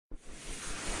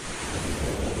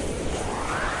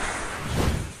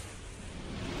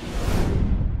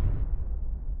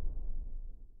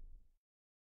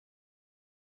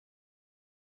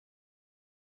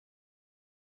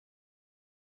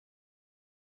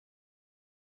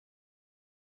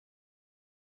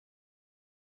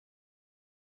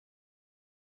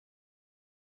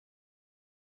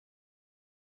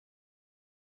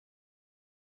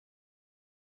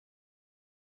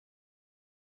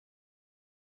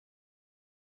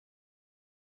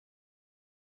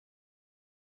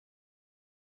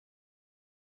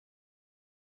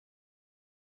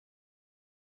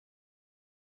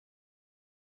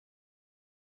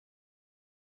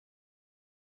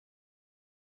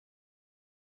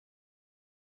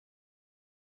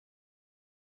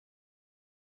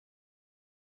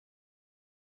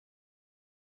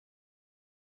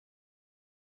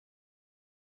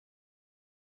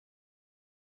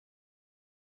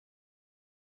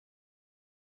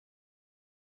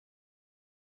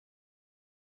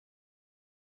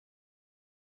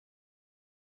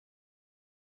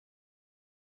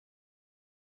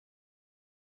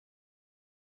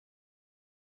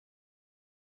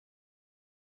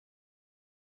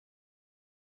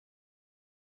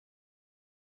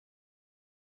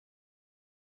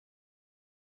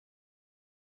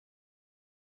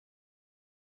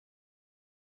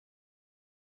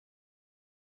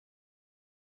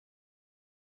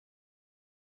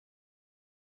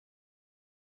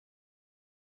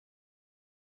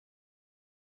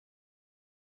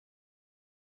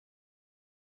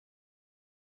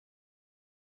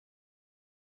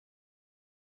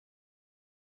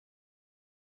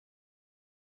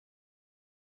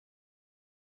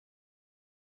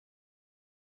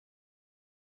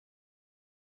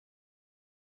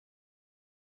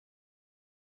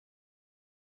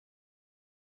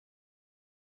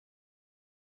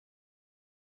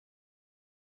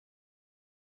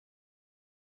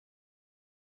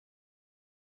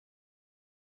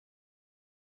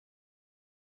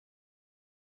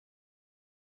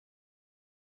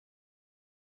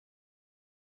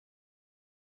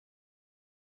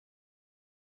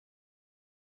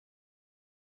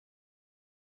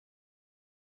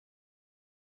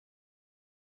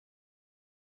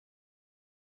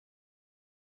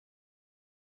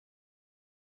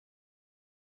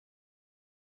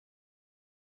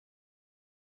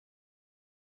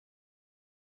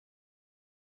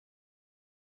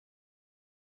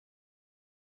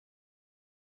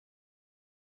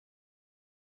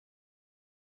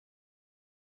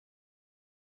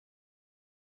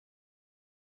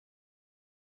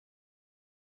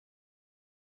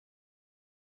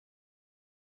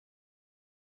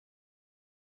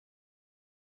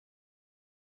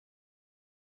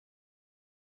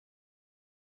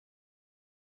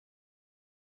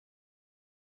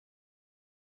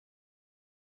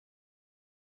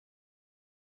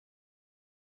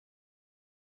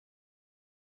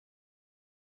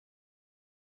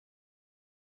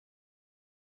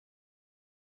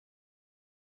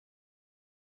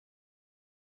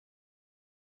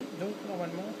donc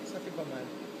normalement ça fait pas mal.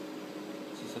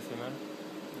 Si ça fait mal.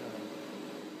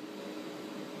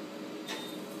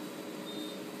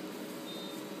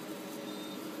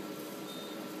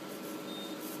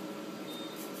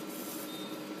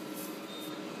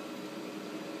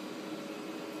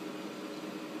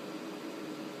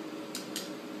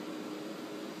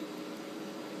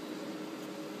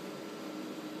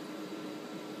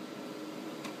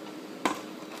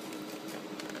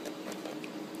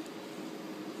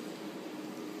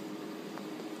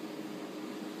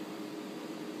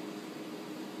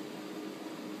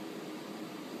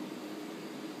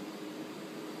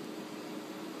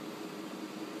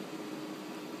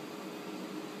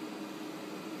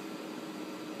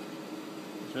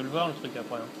 Je vais le voir le truc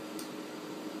après. Hein.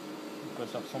 À quoi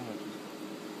ça ressemble en plus.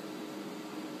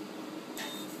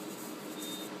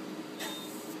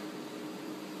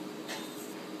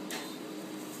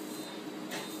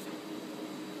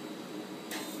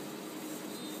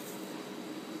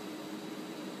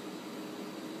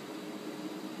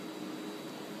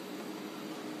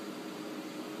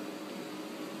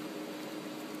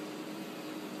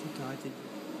 Tout arrêté.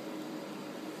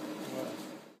 Voilà.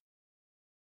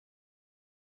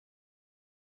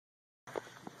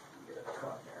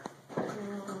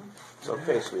 It's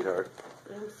okay, sweetheart.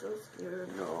 I'm so scared.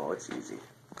 No, it's easy.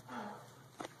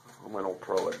 I'm an old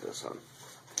pro at this, hon.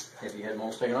 Have you had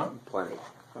moles taken off? Plenty.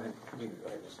 Go ahead. You can go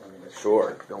ahead. Just let me just-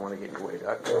 Sure. Don't want to get in your way,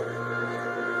 Doc. Is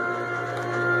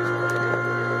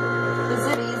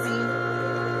it easy?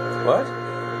 What?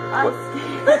 I'm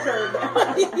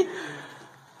scared.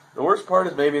 The worst part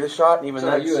is maybe the shot, and even So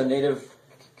are that's... you a native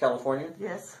Californian?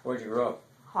 Yes. Where'd you grow up?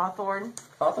 Hawthorne.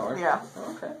 Hawthorne? Yeah.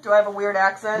 Oh, okay. Do I have a weird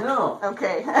accent? No.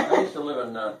 Okay. I used to live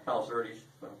in Palos Verdes,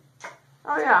 so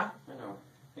Oh yeah. I know.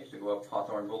 I used to go up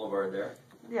Hawthorne Boulevard there.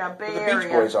 Yeah, Where Bay the Area.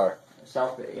 Beach Boys are.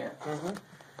 South Bay, yeah.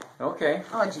 Mm-hmm. Okay.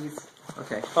 Oh jeez.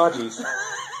 Okay. Oh, jeez.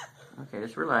 Okay,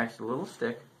 just relax. A little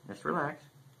stick. Just relax.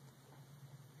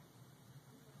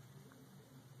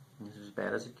 This is as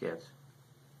bad as it gets.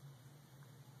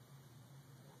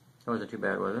 That wasn't too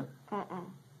bad, was it? Mm-mm.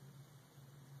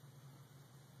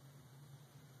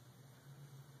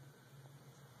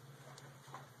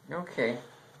 Okay.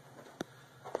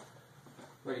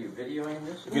 What are you videoing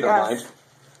this? If you don't mind.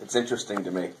 It's interesting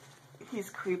to me. He's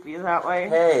creepy that way.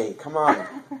 Hey, come on.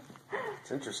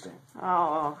 It's interesting.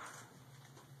 Oh.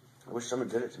 I wish someone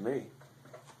did it to me.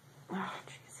 Oh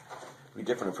jeez. It'd be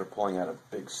different if we're pulling out a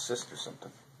big cyst or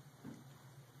something.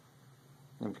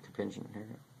 Compinsion here.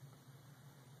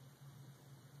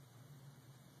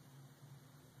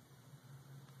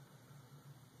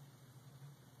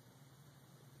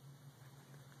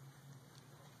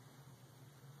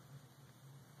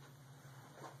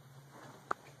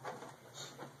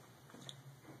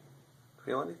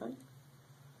 Feel anything?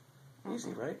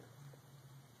 Easy, right?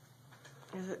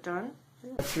 Is it done?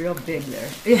 It's real big there.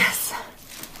 Yes.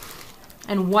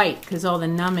 And white, because all the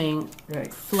numbing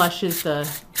Right. flushes the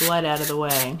blood out of the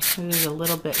way. There's a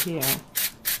little bit here.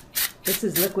 This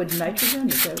is liquid nitrogen?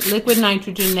 Is that Liquid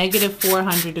nitrogen, negative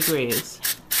 400 degrees.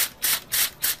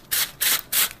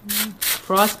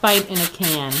 Frostbite in a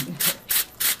can.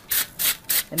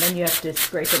 and then you have to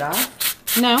scrape it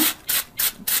off? No.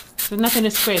 There's nothing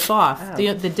to scrape off.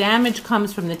 Oh. The damage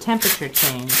comes from the temperature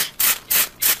change.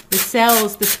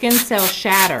 The skin cells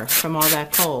shatter from all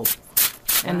that cold.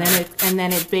 And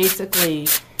then it basically,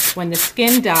 when the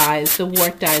skin dies, the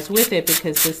wart dies with it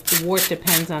because the wart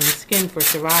depends on the skin for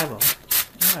survival.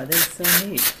 Oh, that's so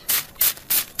neat.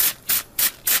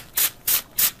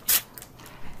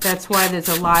 That's why there's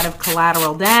a lot of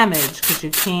collateral damage, because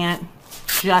you can't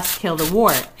just kill the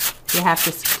wart. You have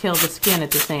to kill the skin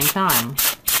at the same time.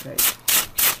 Right.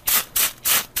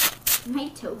 My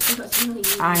toe feels really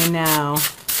weird. I know.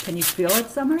 Can you feel it,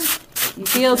 Summer? It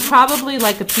feels probably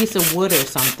like a piece of wood or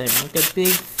something, like a big,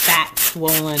 fat,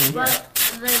 swollen. Well,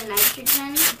 the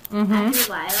nitrogen, after a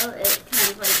while, it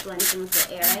kind of like blends in with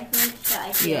the air, I think. So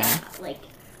I feel like...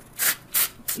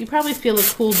 You probably feel a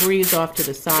cool breeze off to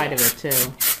the side of it,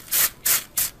 too.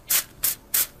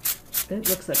 It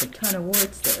looks like a ton of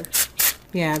warts there.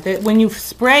 Yeah, when you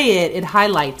spray it, it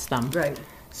highlights them. Right.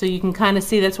 So you can kind of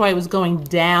see, that's why it was going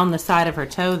down the side of her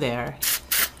toe there.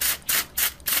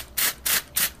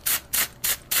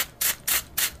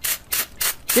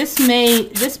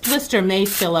 This blister may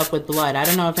fill up with blood. I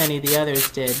don't know if any of the others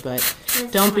did, but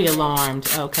don't be alarmed.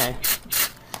 Okay.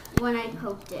 When I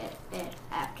poked it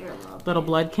after a Little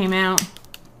blood came out?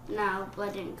 No,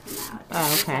 blood didn't come out.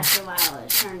 Oh, okay. After a while, it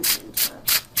turns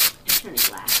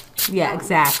black. Yeah,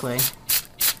 exactly.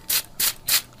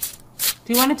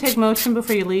 Do you want to take motion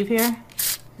before you leave here?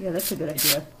 Yeah, that's a good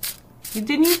idea.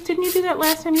 Didn't you do that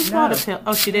last time you swallowed a pill?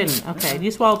 Oh, she didn't. Okay. Did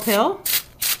you swallow a pill?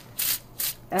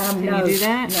 Can no, you do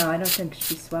that? No, I don't think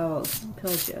she swallows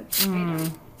pills yet.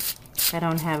 I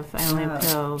only have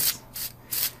pills.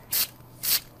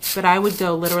 But I would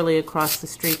go literally across the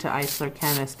street to Eisler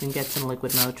Chemist and get some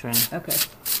liquid Motrin. Okay.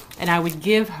 And I would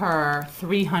give her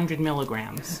 300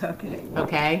 milligrams. Okay.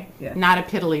 Okay? Yeah. Not a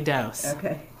piddly dose.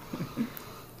 Okay.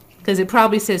 Because it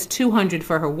probably says 200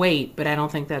 for her weight, but I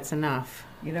don't think that's enough.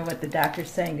 You know what the doctor's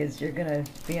saying is you're going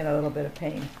to be in a little bit of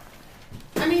pain.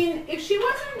 I mean, if she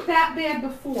wasn't that bad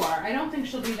before, I don't think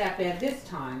she'll be that bad this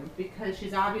time because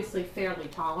she's obviously fairly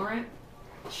tolerant.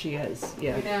 She is,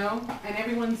 yeah. You know?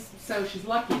 And so she's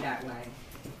lucky that way.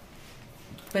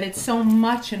 But it's so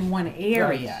much in one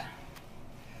area. Right.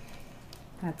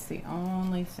 That's the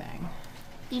only thing.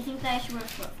 Do you think that I should wear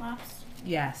flip-flops?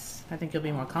 Yes, I think you'll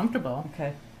be more comfortable.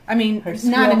 Okay. I mean, Her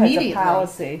school not has immediately. a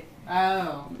policy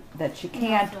Oh. that she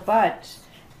can't, but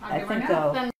I think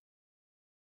they'll